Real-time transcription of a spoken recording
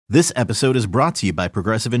This episode is brought to you by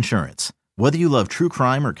Progressive Insurance. Whether you love true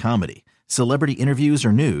crime or comedy, celebrity interviews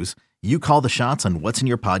or news, you call the shots on what's in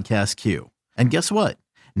your podcast queue. And guess what?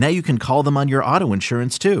 Now you can call them on your auto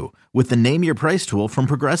insurance too with the Name Your Price tool from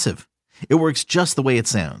Progressive. It works just the way it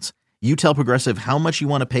sounds. You tell Progressive how much you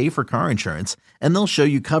want to pay for car insurance, and they'll show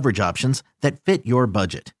you coverage options that fit your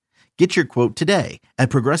budget. Get your quote today at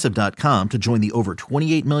Progressive.com to join the over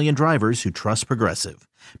 28 million drivers who trust Progressive.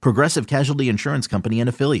 Progressive Casualty Insurance Company and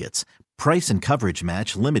Affiliates. Price and coverage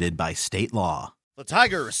match limited by state law. The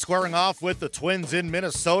Tigers squaring off with the Twins in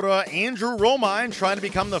Minnesota. Andrew Romine trying to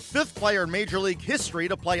become the fifth player in Major League history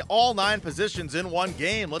to play all 9 positions in one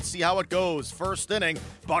game. Let's see how it goes. First inning,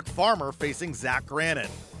 Buck Farmer facing Zach Granite.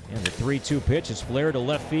 And the 3-2 pitch is flared to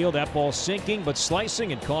left field. That ball sinking but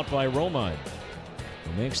slicing and caught by Romine.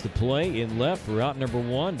 He makes the play in left for out number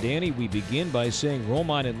 1. Danny, we begin by saying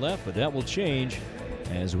Romine in left, but that will change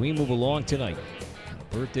as we move along tonight.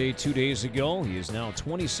 Birthday 2 days ago. He is now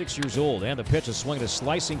 26 years old. And the pitch is swinging a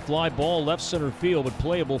slicing fly ball left center field, but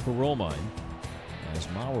playable for Romine. As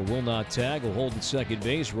Maurer will not tag, will hold at second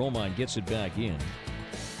base. Romine gets it back in.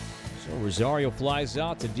 So Rosario flies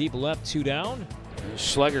out to deep left, 2 down.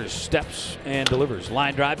 Schlegel steps and delivers.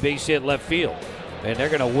 Line drive, base hit left field. And they're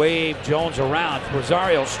going to wave Jones around.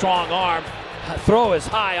 Rosario, strong arm. Throw is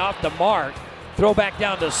high off the mark. Throw back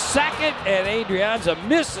down to second, and Adrianza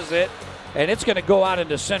misses it. And it's going to go out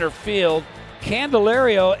into center field.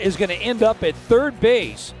 Candelario is going to end up at third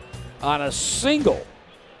base on a single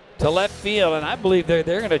to left field. And I believe they're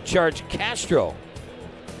going to charge Castro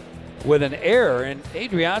with an error. And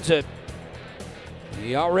Adrianza,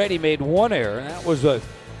 he already made 1 error. That was a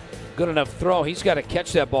good enough throw. He's got to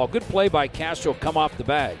catch that ball. Good play by Castro, come off the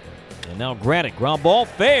bag. And now Granite, ground ball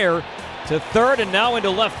fair to third and now into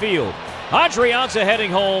left field. Adrianza heading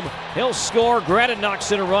home. He'll score. Granite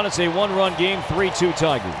knocks in a run. It's a 1-run game, 3-2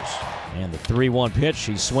 Tigers. And the 3-1 pitch.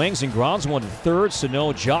 He swings and grounds one to third.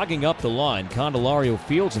 Sano jogging up the line. Candelario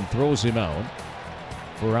fields and throws him out.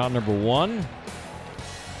 For out number 1.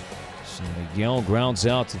 San Miguel grounds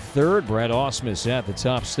out to third. Brad Ausmus at the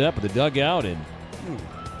top step of the dugout. And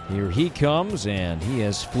here he comes, and he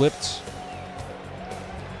has flipped,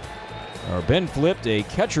 or been flipped, a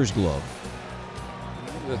catcher's glove.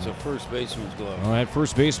 That's a first baseman's glove. All right,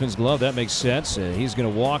 first baseman's glove. That makes sense. He's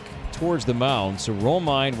going to walk towards the mound, so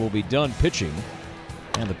Romine will be done pitching.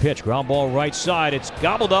 And the pitch, ground ball right side. It's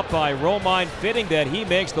gobbled up by Romine, fitting that he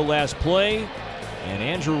makes the last play. And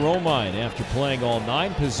Andrew Romine, after playing all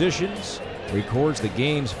 9 positions, records the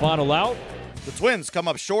game's final out. The Twins come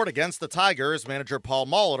up short against the Tigers. Manager Paul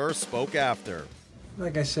Molitor spoke after.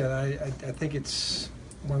 Like I said, I think it's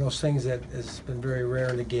one of those things that has been very rare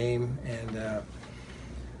in the game. And,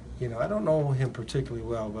 I don't know him particularly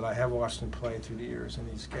well, but I have watched him play through the years. And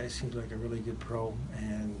this guy seems like a really good pro.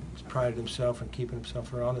 And he's prided himself in keeping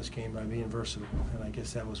himself around this game by being versatile. And I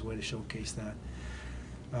guess that was a way to showcase that.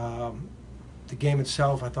 The game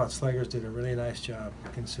itself, I thought Slegers did a really nice job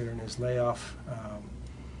considering his layoff.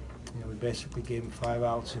 We basically gave him 5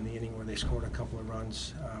 outs in the inning where they scored a couple of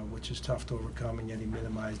runs, which is tough to overcome, and yet he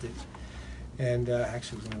minimized it. And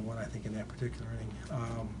actually, it was only 1, I think, in that particular inning.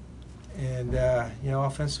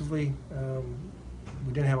 Offensively,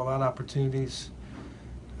 we didn't have a lot of opportunities.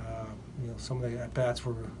 Some of the at-bats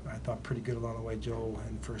were, I thought, pretty good along the way. Joe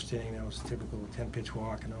in the first inning, that was typical 10-pitch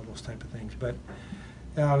walk and all those type of things. But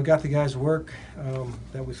we got the guys' work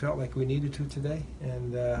that we felt like we needed to today,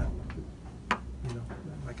 and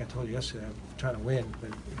like I told you yesterday, I'm trying to win, but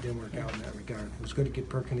it didn't work out in that regard. It was good to get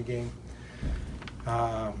Perk in the game.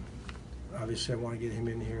 Obviously, I want to get him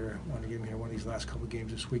in here. I want to get him here one of these last couple of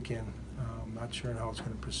games this weekend. I'm not sure how it's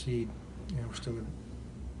going to proceed. We're still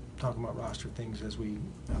talking about roster things as we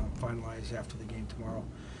finalize after the game tomorrow.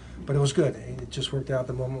 But it was good. It just worked out.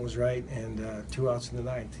 The moment was right, and 2 outs in the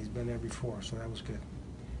 9th. He's been there before, so that was good.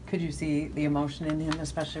 Could you see the emotion in him,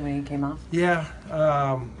 especially when he came off? Yeah.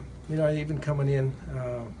 Even coming in,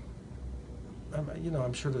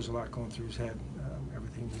 I'm sure there's a lot going through his head,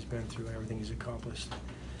 everything he's been through, everything he's accomplished.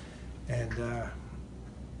 And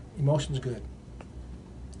emotion's good.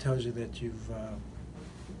 It tells you that you've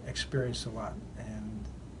experienced a lot. And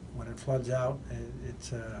when it floods out,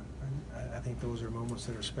 I think those are moments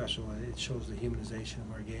that are special. It shows the humanization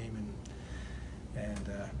of our game, and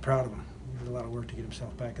I'm proud of him. He did a lot of work to get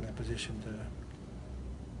himself back in that position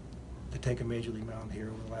to take a major league mound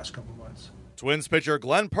here over the last couple of months. Twins pitcher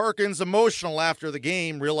Glenn Perkins emotional after the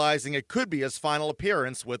game, realizing it could be his final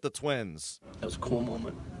appearance with the Twins. That was a cool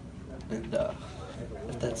moment, and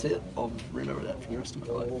if that's it, I'll remember that for the rest of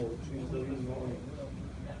my life.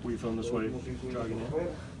 Were you feeling this way jogging in?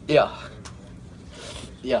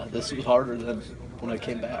 Yeah, this was harder than when I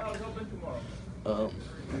came back.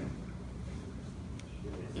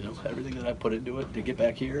 You know, everything that I put into it to get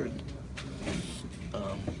back here, and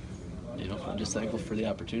you know, I'm just thankful for the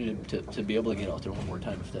opportunity to be able to get out there one more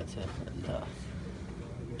time if that's it. And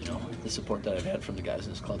you know, the support that I've had from the guys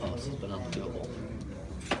in this clubhouse has been unbelievable.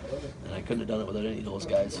 And I couldn't have done it without any of those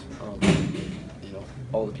guys. You know,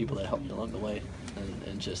 all the people that helped me along the way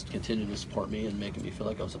and just continued to support me and making me feel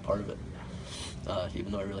like I was a part of it,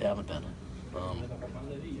 even though I really haven't been.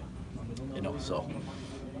 You know, so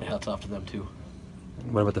hats off to them too.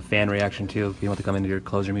 What about the fan reaction too? Being able to come into your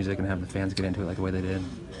closer music and have the fans get into it like the way they did?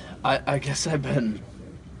 I guess I've been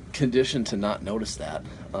conditioned to not notice that.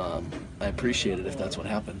 I appreciate it if that's what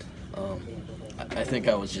happened. I think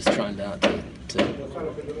I was just trying not to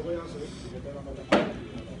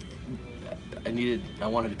I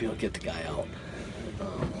wanted to be able to get the guy out.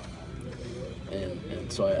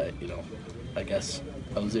 And so I guess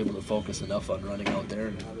I was able to focus enough on running out there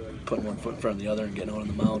and putting one foot in front of the other and getting out on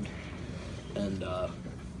the mound and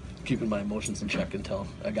keeping my emotions in check until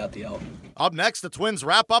I got the out. Up next, the Twins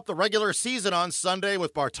wrap up the regular season on Sunday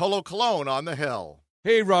with Bartolo Colon on the hill.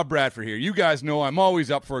 Hey, Rob Bradford here. You guys know I'm always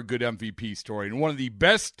up for a good MVP story, and one of the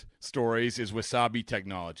best stories is Wasabi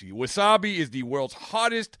Technology. Wasabi is the world's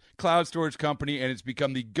hottest cloud storage company, and it's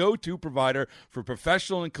become the go-to provider for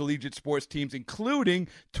professional and collegiate sports teams, including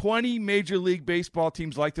 20 Major League Baseball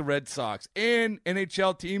teams like the Red Sox and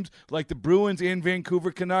NHL teams like the Bruins and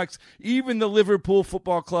Vancouver Canucks. Even the Liverpool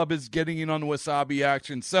Football Club is getting in on the Wasabi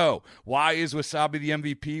action. So, why is Wasabi the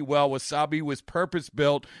MVP? Well, Wasabi was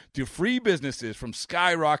purpose-built to free businesses from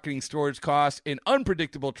skyrocketing storage costs and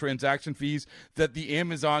unpredictable transaction fees that the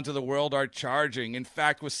Amazons of the world are charging. In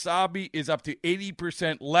fact, Wasabi is up to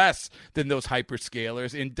 80% less than those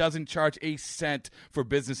hyperscalers and doesn't charge a cent for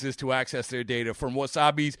businesses to access their data. From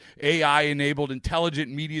Wasabi's AI-enabled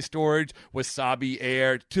intelligent media storage, Wasabi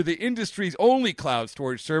Air, to the industry's only cloud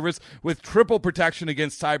storage service with triple protection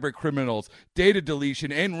against cyber criminals, data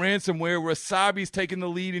deletion, and ransomware, Wasabi's taken the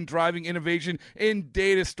lead in driving innovation in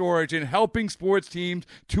data storage and helping sports teams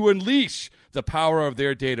to unleash the power of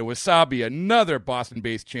their data. Wasabi, another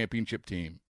Boston-based championship team.